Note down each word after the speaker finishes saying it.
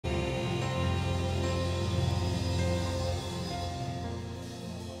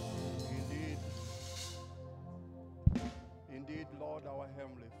Lord, our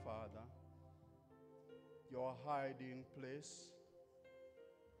Heavenly Father, your hiding place.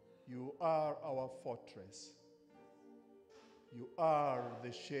 You are our fortress. You are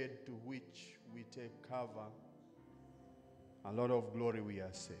the shade to which we take cover. And Lord of glory, we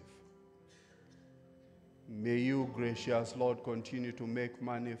are safe. May you, gracious Lord, continue to make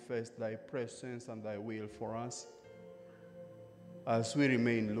manifest thy presence and thy will for us as we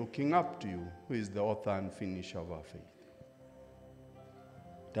remain looking up to you, who is the author and finisher of our faith.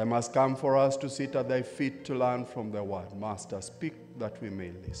 Time has come for us to sit at thy feet to learn from the word. Master, speak that we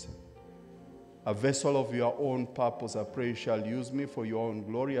may listen. A vessel of your own purpose, I pray, shall use me for your own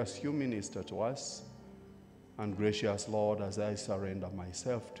glory as you minister to us. And gracious Lord, as I surrender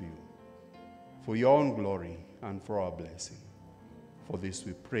myself to you, for your own glory and for our blessing. For this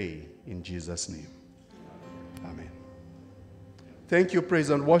we pray in Jesus' name. Amen. Thank you, praise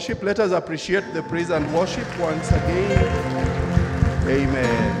and worship. Let us appreciate the praise and worship once again.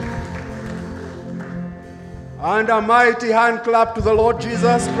 Amen. And a mighty hand clap to the Lord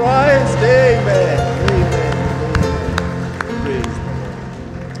Jesus Christ. Amen. Amen. Praise the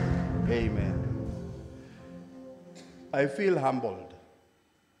Lord. Amen. I feel humbled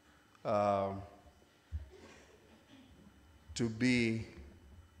to be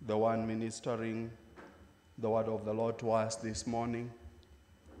the one ministering the word of the Lord to us this morning.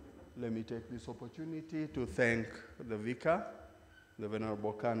 Let me take this opportunity to thank the vicar, the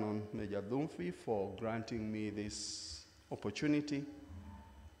Venerable Canon Nejadumfi, for granting me this opportunity.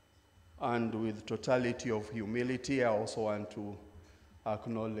 And with totality of humility, I also want to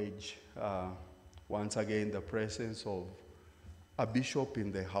acknowledge once again the presence of a bishop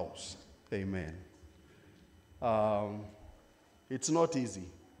in the house. Amen. It's not easy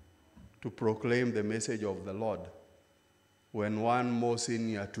to proclaim the message of the Lord when one more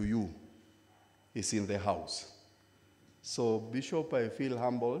senior to you is in the house. So, Bishop, I feel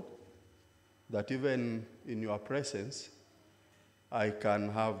humbled that even in your presence, I can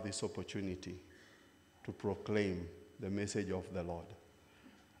have this opportunity to proclaim the message of the Lord.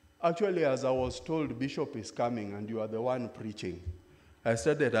 Actually, as I was told Bishop is coming and you are the one preaching, I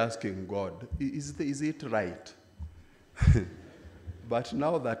started asking God, is it right? But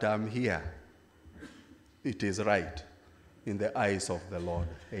now that I'm here, it is right in the eyes of the Lord.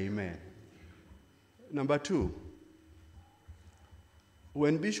 Amen. Number two,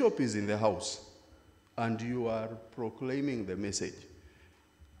 when Bishop is in the house and you are proclaiming the message,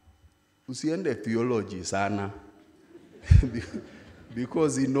 usiende theology sana,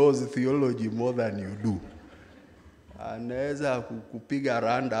 because he knows theology more than you do. Anaweza kupiga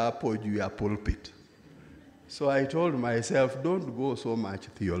randa hapo juu ya pulpit. So I told myself, don't go so much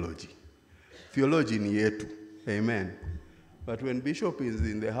theology. Theology ni yetu. Amen. But when Bishop is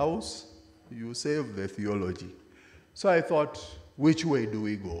in the house, you save the theology. So I thought, which way do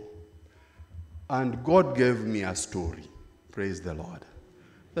we go? And God gave me a story, praise the Lord,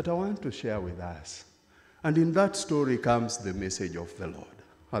 that I want to share with us. And in that story comes the message of the Lord.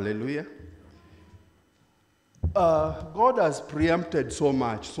 Hallelujah. God has preempted so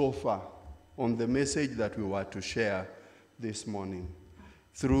much so far on the message that we were to share this morning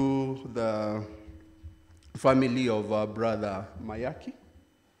through the family of our brother Mayaki.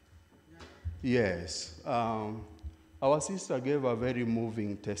 Yes. Our sister gave a very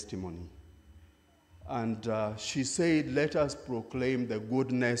moving testimony. And she said, let us proclaim the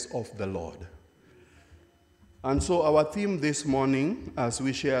goodness of the Lord. And so our theme this morning, as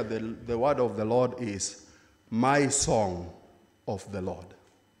we share the word of the Lord, is my song of the Lord.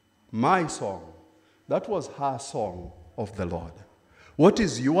 My song. That was her song of the Lord. What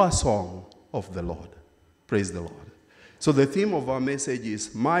is your song of the Lord? Praise the Lord. So the theme of our message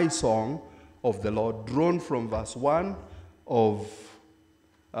is my song of the Lord, drawn from verse 1 of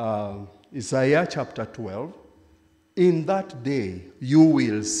Isaiah chapter 12. In that day you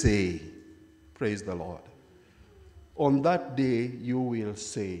will say, praise the Lord. On that day you will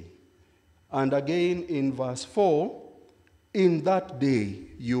say. And again in verse 4, in that day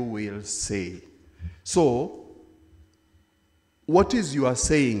you will say. So, what is your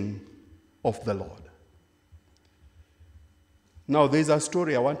saying of the Lord? Now, there's a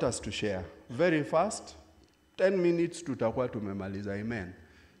story I want us to share. Very fast, 10 minutes tutakuwa tumemaliza, amen.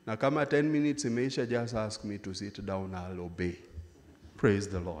 Na kama 10 minutes imeisha, just ask me to sit down, I'll obey. Praise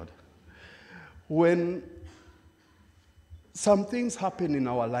the Lord. When some things happen in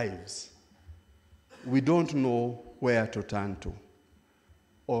our lives, we don't know where to turn to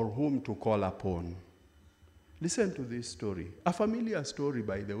or whom to call upon. Listen to this story. A familiar story,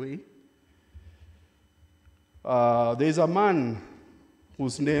 by the way. There's a man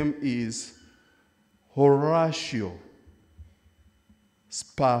whose name is Horatio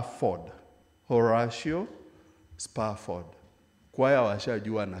Spafford. Horatio Spafford. Kwaya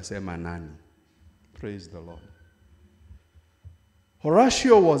washajua nasema nani. Praise the Lord.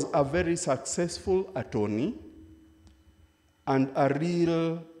 Horatio was a very successful attorney and a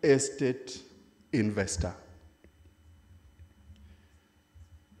real estate investor.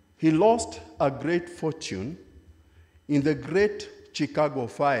 He lost a great fortune in the Great Chicago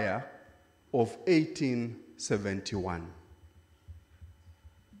Fire of 1871.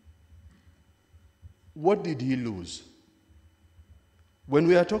 What did he lose? When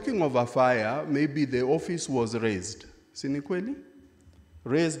we are talking of a fire, maybe the office was razed. Sinikweli?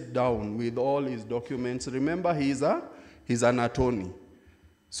 Raised down with all his documents. Remember, he's an attorney.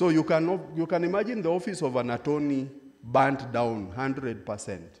 So you can imagine the office of an attorney burnt down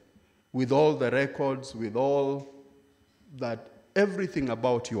 100%, with all the records, with all that, everything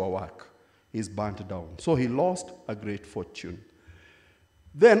about your work is burnt down. So he lost a great fortune.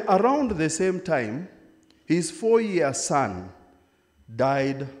 Then around the same time, his 4-year son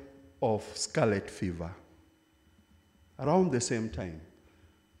died of scarlet fever. Around the same time.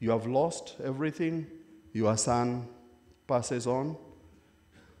 You have lost everything, your son passes on.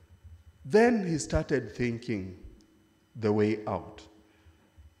 Then he started thinking the way out.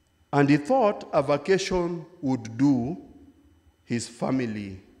 And he thought a vacation would do his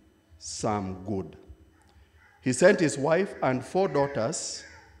family some good. He sent his wife and 4 daughters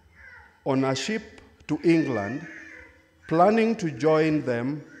on a ship to England, planning to join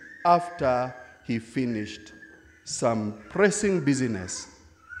them after he finished some pressing business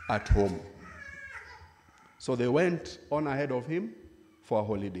at home. So they went on ahead of him for a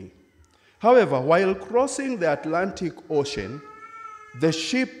holiday. However, while crossing the Atlantic Ocean, the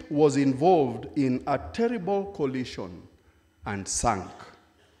ship was involved in a terrible collision and sank.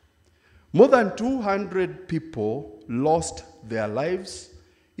 More than 200 people lost their lives,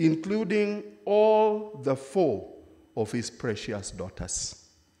 including all the 4 of his precious daughters.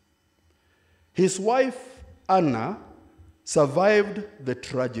 His wife, Anna, survived the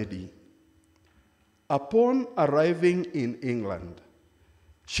tragedy. Upon arriving in England,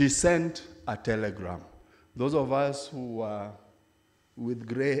 she sent a telegram. Those of us who are with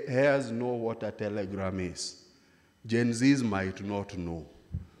gray hairs know what a telegram is. Gen Zs might not know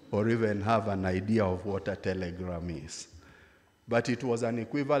or even have an idea of what a telegram is. But it was an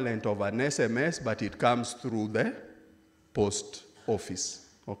equivalent of an SMS, but it comes through the post office,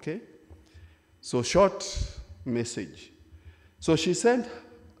 okay? So short message. So she sent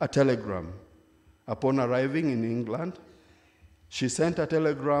a telegram. Upon arriving in England, she sent a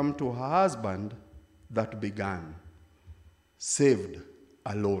telegram to her husband that began, "Saved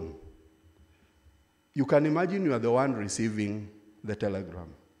alone." You can imagine you are the one receiving the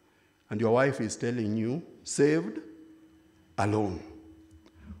telegram, and your wife is telling you, "Saved alone.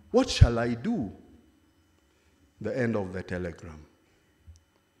 What shall I do?" The end of the telegram.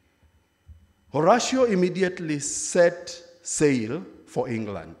 Horatio immediately set sail for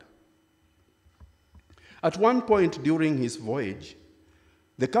England. At one point during his voyage,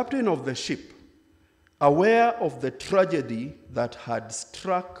 the captain of the ship, aware of the tragedy that had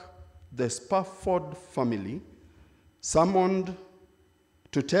struck the Spafford family, summoned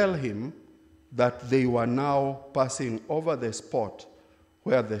to tell him that they were now passing over the spot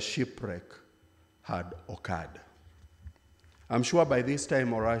where the shipwreck had occurred. I'm sure by this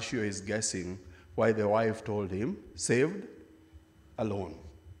time Horatio is guessing why the wife told him, "Saved alone."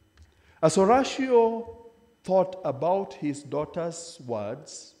 As Horatio thought about his daughters'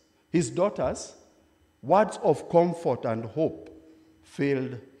 words of comfort and hope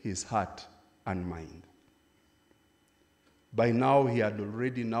filled his heart and mind. By now, he had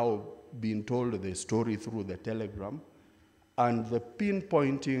already been told the story through the telegram and the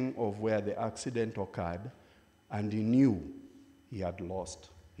pinpointing of where the accident occurred, and he knew he had lost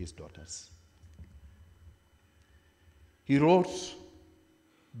his daughters. He wrote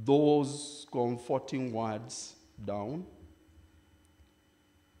those comforting words down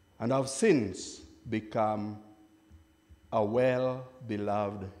and have since become a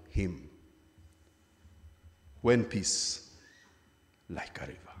well-beloved hymn. When peace like a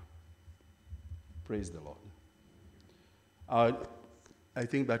river. Praise the Lord. I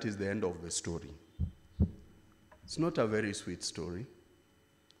think that is the end of the story. It's not a very sweet story.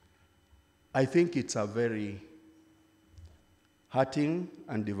 I think it's a very hurting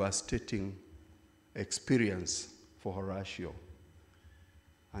and devastating experience for Horatio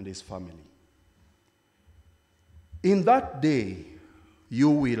and his family. In that day, you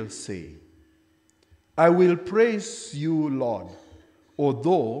will say, "I will praise you, Lord,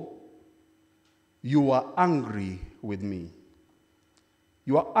 although you are angry with me.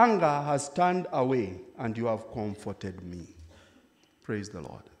 Your anger has turned away, and you have comforted me. Praise the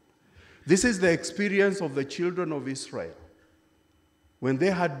Lord. This is the experience of the children of Israel when they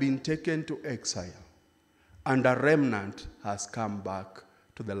had been taken to exile, and a remnant has come back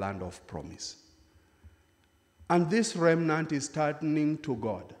to the land of promise. And this remnant is turning to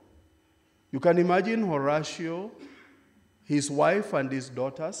God. You can imagine Horatio, his wife, and his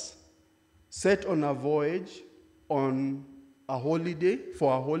daughters set on a voyage on a holiday,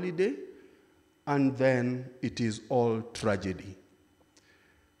 for a holiday, and then it is all tragedy.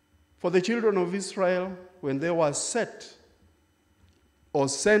 For the children of Israel, when they were set or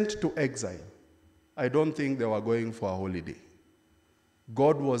sent to exile, I don't think they were going for a holiday.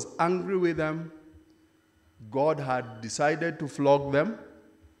 God was angry with them. God had decided to flog them,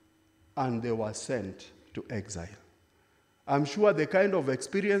 and they were sent to exile. I'm sure the kind of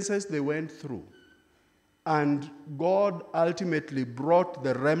experiences they went through, and God ultimately brought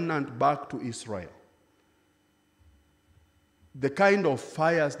the remnant back to Israel. The kind of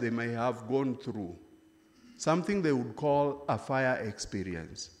fires they may have gone through, something they would call a fire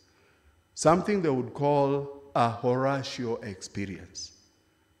experience, something they would call a Horatio experience.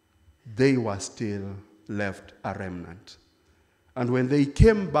 They were still left a remnant. And when they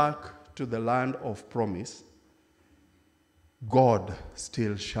came back to the land of promise, God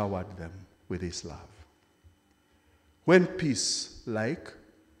still showered them with his love. When peace like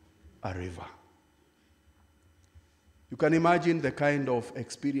a river. You can imagine the kind of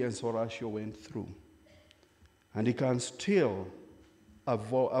experience Horatio went through. And he can still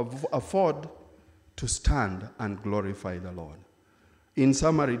afford to stand and glorify the Lord. In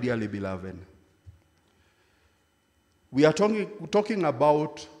summary, dearly beloved, we are talking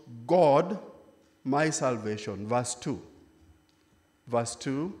about God, my salvation. Verse 2. Verse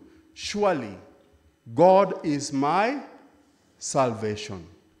 2, surely God is my salvation.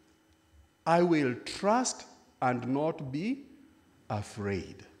 I will trust and not be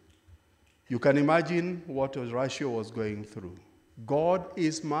afraid. You can imagine what Horatio was going through. God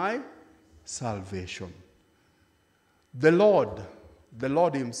is my salvation. The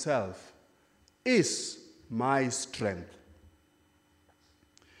Lord himself is my strength.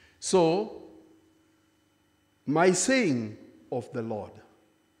 So, my saying of the Lord,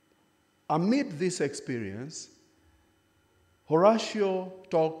 amid this experience, Horatio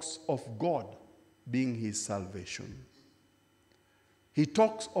talks of God being his salvation. He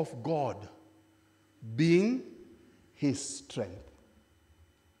talks of God being his strength.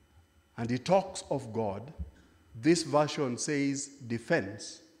 And he talks of God, this version says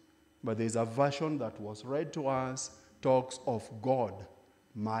defense, but there's a version that was read to us, talks of God,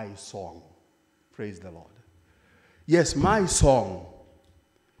 my song. Praise the Lord. Yes, my song.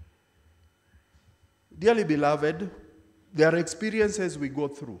 Dearly beloved, there are experiences we go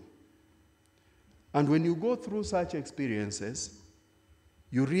through. And when you go through such experiences,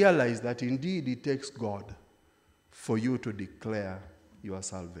 you realize that indeed it takes God for you to declare your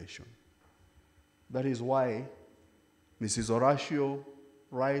salvation. That is why Mrs. Horatio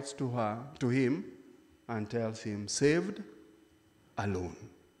writes to him and tells him, saved alone.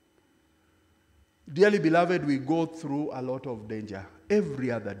 Dearly beloved, we go through a lot of danger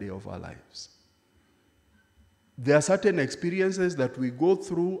every other day of our lives. There are certain experiences that we go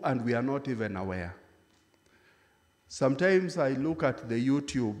through and we are not even aware. Sometimes I look at the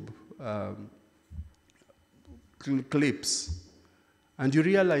YouTube clips, and you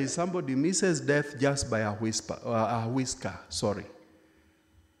realize somebody misses death just by a whisker.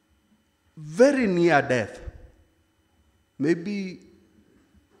 Very near death. Maybe,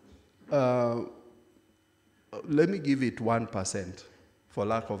 let me give it 1%, for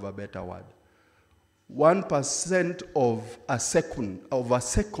lack of a better word. 1% of a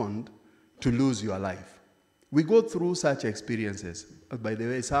second to lose your life. We go through such experiences, by the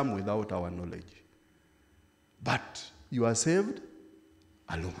way, some without our knowledge. But you are saved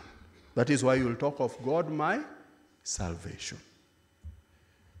alone. That is why you will talk of God, my salvation.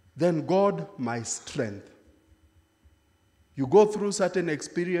 Then God, my strength. You go through certain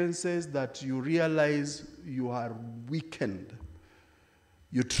experiences that you realize you are weakened.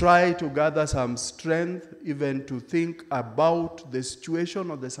 You try to gather some strength, even to think about the situation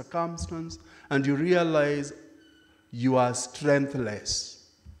or the circumstance, and you realize you are strengthless.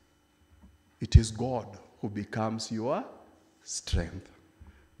 It is God who becomes your strength.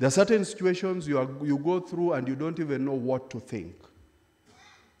 There are certain situations you go through and you don't even know what to think.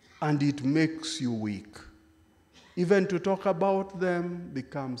 And it makes you weak. Even to talk about them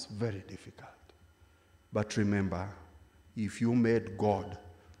becomes very difficult. But remember, if you made God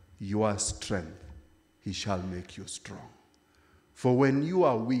your strength, he shall make you strong. For when you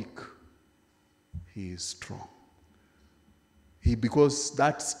are weak, he is strong. Because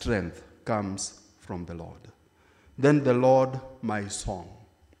that strength comes from the Lord. Then the Lord, my song.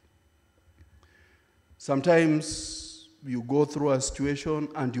 Sometimes you go through a situation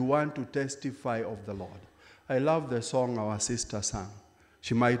and you want to testify of the Lord. I love the song our sister sang.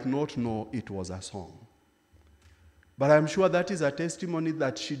 She might not know it was a song. But I'm sure that is a testimony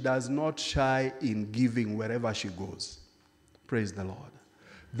that she does not shy in giving wherever she goes. Praise the Lord.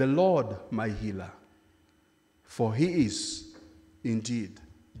 The Lord, my healer. For he is indeed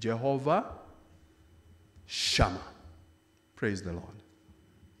Jehovah Shammah. Praise the Lord.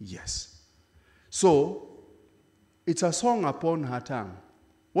 Yes. So, it's a song upon her tongue.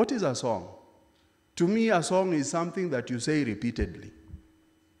 What is a song? To me, a song is something that you say repeatedly.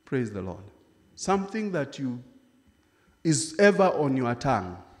 Praise the Lord. Something that is ever on your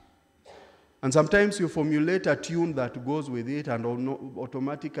tongue. And sometimes you formulate a tune that goes with it and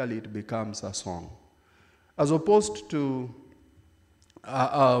automatically it becomes a song. As opposed to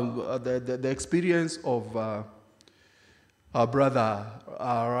the experience of our brother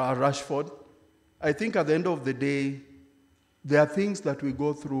Rashford, I think at the end of the day, there are things that we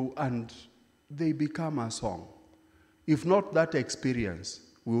go through and they become a song. If not that experience,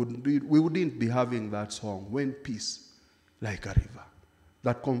 we wouldn't be having that song, When Peace Like a River,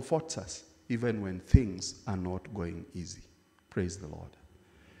 that comforts us even when things are not going easy. Praise the Lord.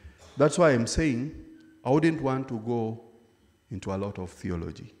 That's why I'm saying I wouldn't want to go into a lot of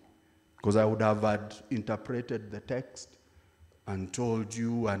theology, because I would have interpreted the text and told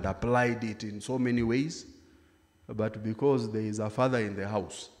you and applied it in so many ways. But because there is a father in the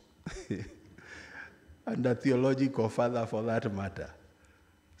house, and a theological father for that matter,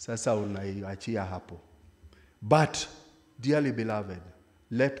 sasa unaiachia hapo. But, dearly beloved,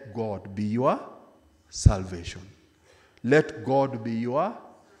 let God be your salvation. Let God be your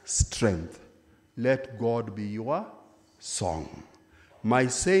strength. Let God be your song. My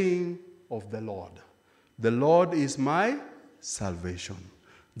saying of the Lord is my salvation.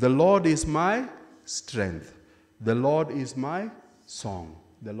 The Lord is my strength. The Lord is my song.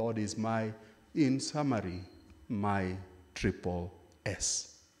 The Lord is my, in summary, my triple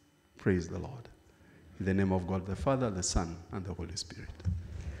S. Praise the Lord. In the name of God the Father, the Son, and the Holy Spirit.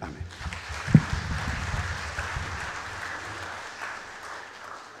 Amen.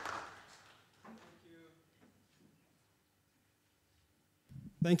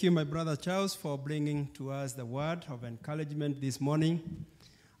 Thank you, my brother Charles, for bringing to us the word of encouragement this morning.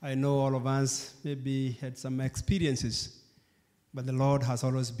 I know all of us maybe had some experiences, but the Lord has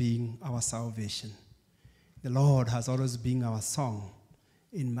always been our salvation. The Lord has always been our song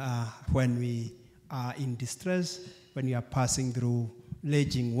when we are in distress, when we are passing through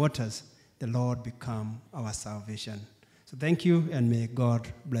raging waters. The Lord become our salvation. So thank you, and may God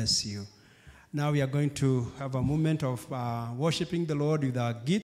bless you. Now we are going to have a moment of worshiping the Lord with our gift.